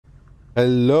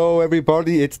Hello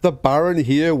everybody, it's the Baron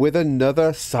here with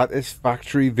another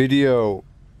Satisfactory video.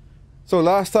 So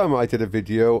last time I did a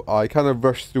video, I kind of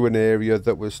rushed through an area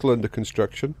that was still under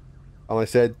construction. And I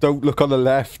said, don't look on the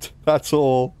left, that's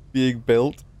all being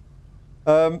built.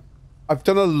 I've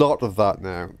done a lot of that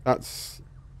now. That's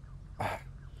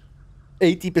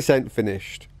 80%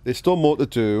 finished. There's still more to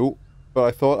do, but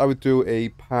I thought I would do a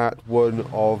part one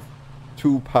of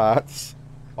two parts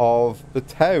of the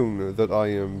town that I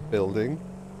am building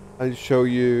and show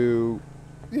you,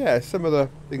 yeah, some of the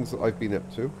things that I've been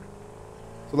up to.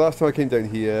 So last time I came down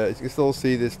here, as you can still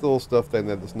see, there's still stuff down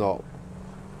there that's not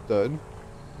done,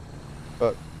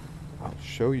 but I'll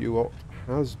show you what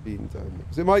has been done,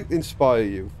 because it might inspire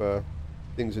you for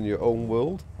things in your own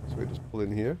world. So we just pull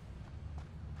in here.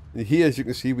 And here, as you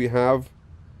can see, we have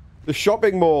the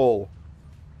shopping mall.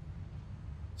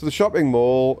 So the shopping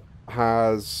mall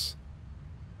has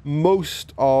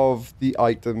most of the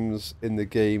items in the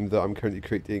game that I'm currently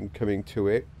creating coming to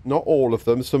it. Not all of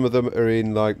them. Some of them are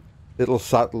in like little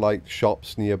satellite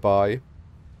shops nearby.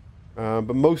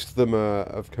 But most of them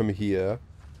have come here.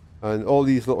 And all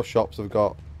these little shops have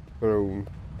got their own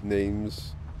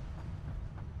names.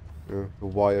 The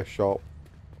wire shop.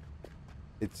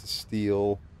 It's a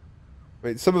steel. I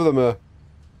mean, some of them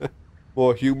are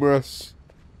more humorous.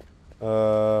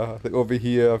 I think over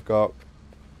here I've got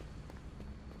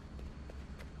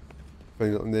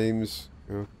funny little names.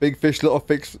 Big fish, little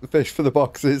fish for the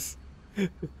boxes.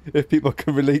 If people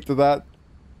can relate to that.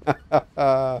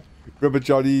 Rubber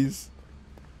Johnnies.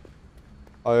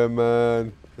 Iron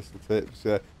Man. Pistol Tips,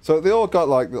 yeah. So they all got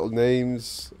like little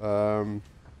names.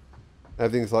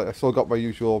 Everything's like, I've still got my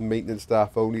usual maintenance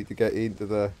staff only to get into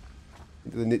the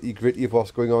nitty gritty of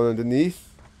what's going on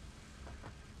underneath.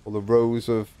 All the rows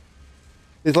of,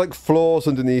 there's like floors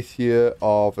underneath here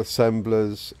of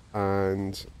assemblers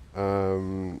and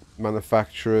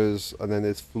manufacturers, and then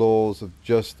there's floors of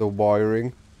just the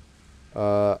wiring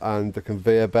and the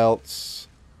conveyor belts.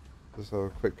 Just a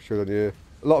quick shot on here.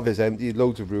 A lot of it's empty,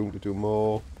 loads of room to do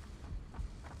more.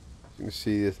 As you can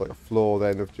see, there's like a floor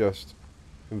then of just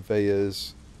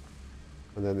conveyors,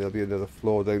 and then there'll be another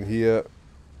floor down here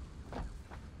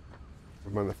for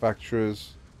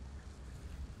manufacturers.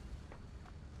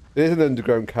 There's an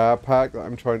underground car park that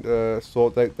I'm trying to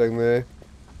sort out down there.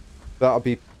 That'll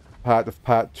be part of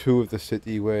part 2 of the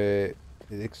city, where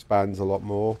it expands a lot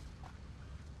more.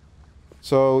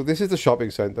 So this is the shopping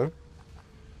centre.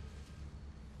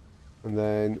 And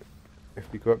then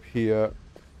if we go up here,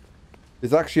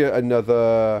 there's actually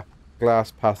another glass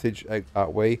passage out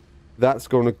that way. That's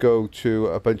going to go to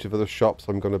a bunch of other shops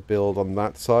I'm going to build on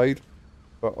that side.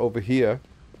 But over here,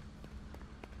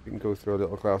 we can go through a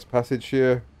little glass passage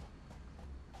here.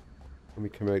 And we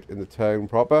come out in the town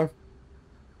proper.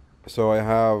 So I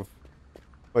have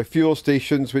my fuel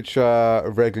stations, which are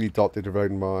regularly dotted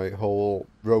around my whole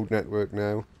road network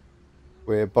now,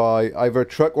 whereby either a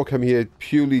truck will come here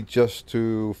purely just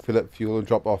to fill up fuel and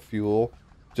drop off fuel,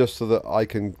 just so that I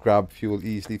can grab fuel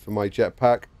easily for my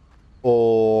jetpack,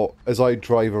 or as I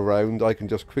drive around, I can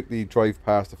just quickly drive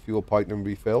past the fuel point and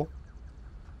refill.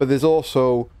 But there's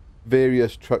also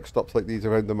various truck stops like these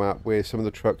around the map where some of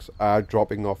the trucks are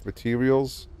dropping off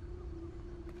materials.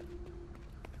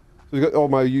 So we've got all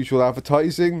my usual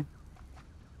advertising.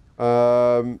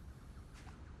 You've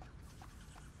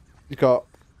got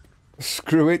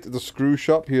Screw It, the screw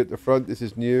shop here at the front. This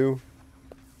is new.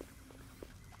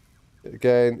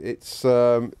 Again, it's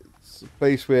a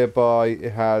place whereby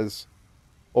it has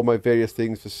all my various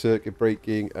things for circuit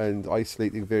breaking and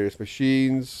isolating various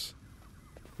machines.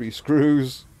 Free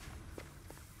screws.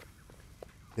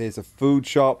 There's a food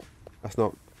shop. That's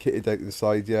not kitted out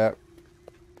inside yet.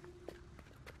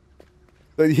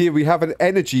 Then here we have an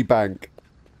energy bank.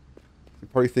 You're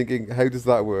probably thinking, how does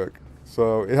that work?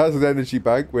 So it has an energy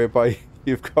bank whereby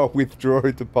you've got withdraw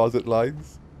and deposit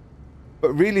lines. But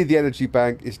really the energy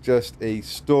bank is just a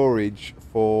storage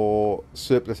for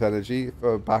surplus energy,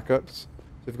 for backups.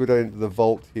 So if you go down into the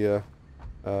vault here,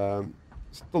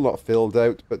 it's still not filled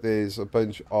out, but there's a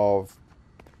bunch of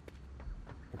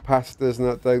capacitors and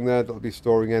that down there that'll be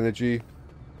storing energy.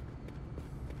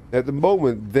 Now, at the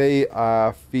moment, they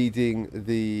are feeding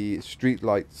the street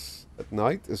lights at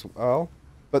night as well.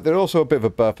 But they're also a bit of a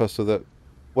buffer so that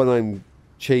when I'm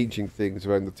changing things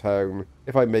around the town,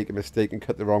 if I make a mistake and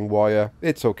cut the wrong wire,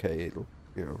 it's okay. It'll,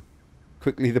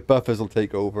 quickly the buffers will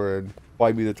take over and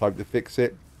buy me the time to fix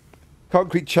it.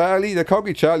 Concrete Charlie. The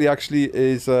Concrete Charlie actually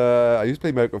is, I used to play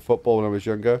American football when I was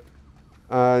younger.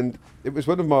 And it was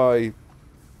one of my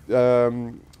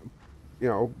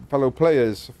fellow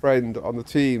players, a friend on the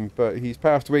team, but he's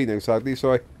passed away now, sadly.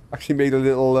 So I actually made a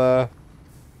little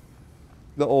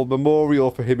little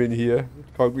memorial for him in here.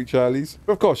 Concrete Charlie's.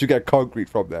 But of course, you get concrete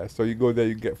from there. So you go there,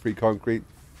 you can get free concrete.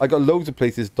 I got loads of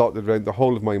places dotted around the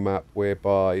whole of my map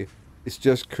whereby it's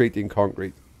just creating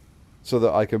concrete so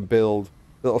that I can build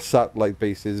little satellite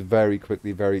bases very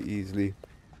quickly, very easily.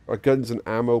 Our guns and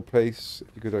ammo place.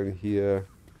 If you go down here,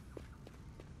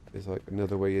 there's like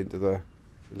another way into the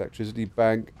electricity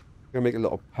bank. I'm gonna make a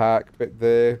little park bit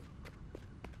there.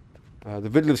 The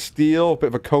Village of Steel, a bit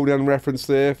of a Conan reference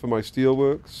there for my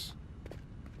steelworks.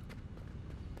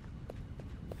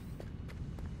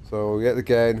 So yet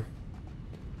again,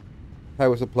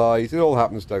 power supplies, it all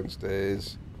happens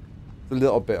downstairs. It's a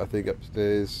little bit I think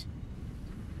upstairs,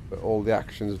 but all the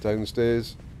actions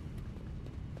downstairs.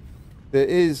 There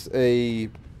is a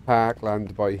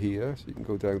parkland by here, so you can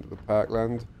go down to the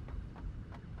parkland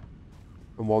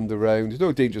and wander around. There's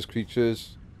no dangerous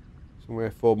creatures.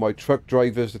 Somewhere for my truck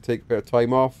drivers to take a bit of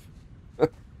time off.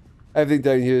 Everything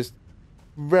down here is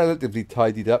relatively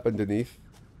tidied up underneath.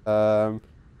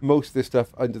 Most of the stuff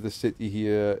under the city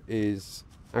here is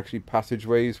actually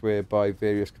passageways whereby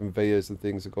various conveyors and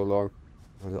things that go along.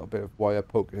 A little bit of wire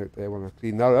poking out there when I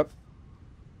clean that up.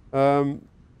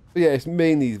 But yeah, it's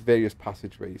mainly various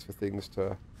passageways for things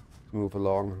to move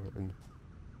along, and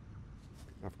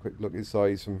have a quick look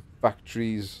inside some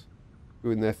factories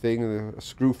doing their thing, and a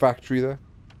screw factory there.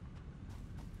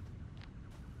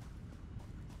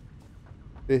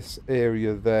 This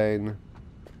area then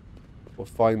will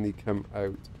finally come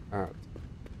out at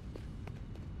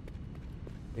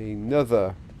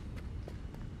another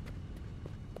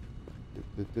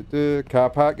car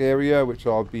park area, which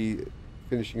I'll be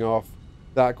finishing off.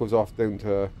 That goes off down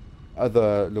to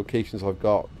other locations I've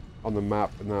got on the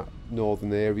map in that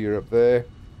northern area up there.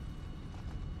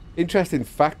 Interesting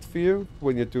fact for you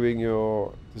when you're doing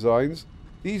your designs.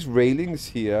 These railings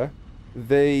here,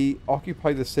 they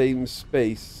occupy the same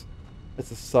space as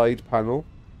the side panel.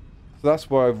 So that's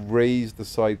why I've raised the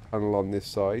side panel on this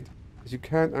side, because you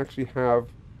can't actually have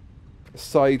a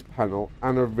side panel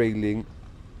and a railing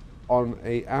on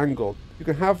an angle. You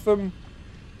can have them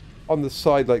on the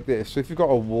side like this. So if you've got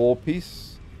a wall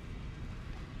piece,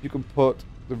 you can put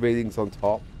the railings on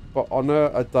top, but on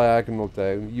a diagonal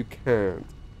down, you can't.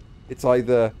 It's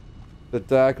either the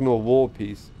diagonal wall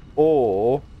piece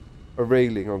or a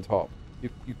railing on top.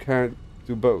 You can't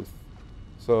do both.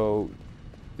 So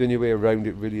the only way around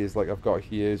it really is like I've got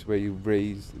here, is where you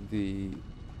raise the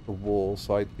wall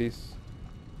side piece.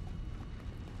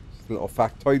 Just a little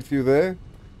factoid for you there.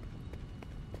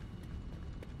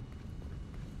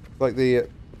 Like they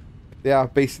are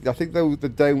basically, I think the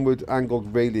downward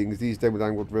angled railings, these downward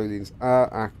angled railings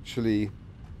are actually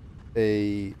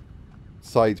a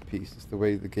side piece. It's the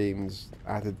way the game's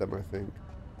added them, I think.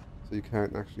 So you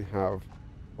can't actually have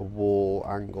a wall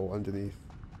angle underneath.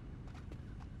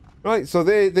 Right, so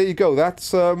there you go. That's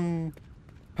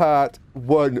part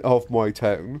one of my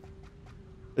town.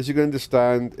 As you can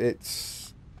understand,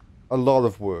 it's a lot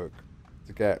of work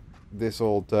to get this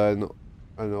all done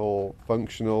and all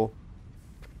functional.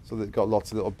 So they've got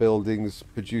lots of little buildings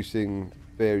producing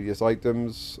various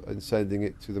items and sending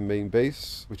it to the main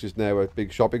base, which is now a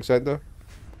big shopping centre.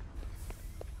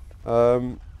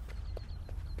 And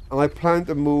I plan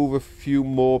to move a few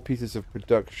more pieces of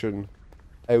production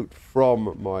out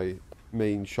from my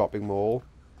main shopping mall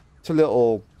to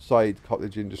little side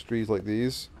cottage industries like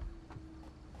these,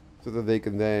 so that they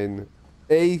can then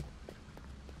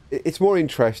it's more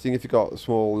interesting if you've got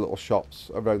small little shops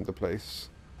around the place,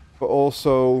 but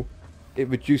also it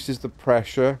reduces the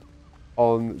pressure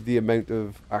on the amount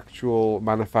of actual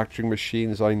manufacturing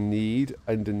machines I need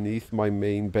underneath my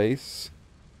main base,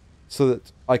 so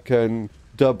that I can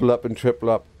double up and triple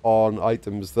up on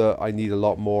items that I need a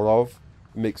lot more of,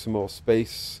 make some more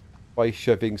space by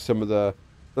shoving some of the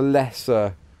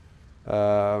lesser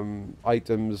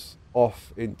items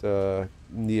off into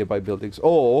nearby buildings,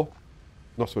 or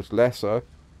not so much lesser.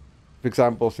 For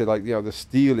example, say like, you know, the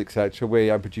steel, etc.,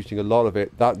 where I'm producing a lot of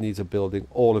it, that needs a building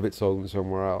all of its own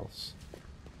somewhere else.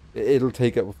 It'll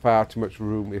take up far too much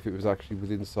room if it was actually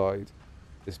within inside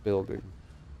this building.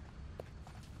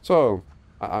 So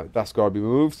that's got to be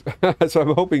moved. So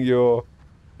I'm hoping you're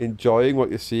enjoying what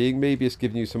you're seeing. Maybe it's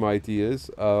giving you some ideas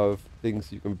of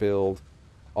things you can build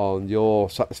on your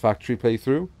Satisfactory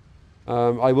playthrough.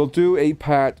 I will do a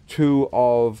part 2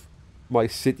 of my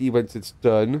city once it's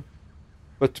done.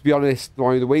 But to be honest,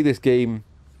 the way this game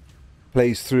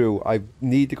plays through, I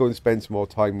need to go and spend some more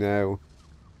time now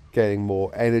getting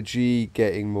more energy,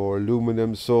 getting more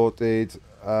aluminum sorted,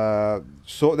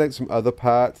 sorting out some other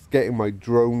parts, getting my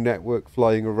drone network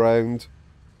flying around.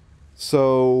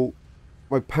 So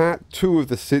my part 2 of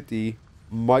the city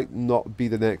might not be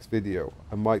the next video.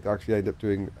 I might actually end up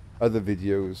doing other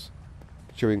videos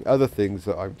showing other things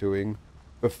that I'm doing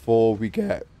before we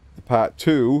get the part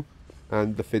 2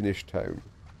 and the finished town.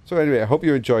 So anyway, I hope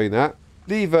you're enjoying that.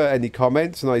 Leave any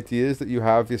comments and ideas that you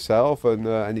have yourself, and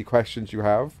any questions you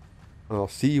have. And I'll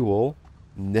see you all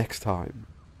next time.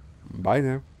 Bye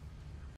now.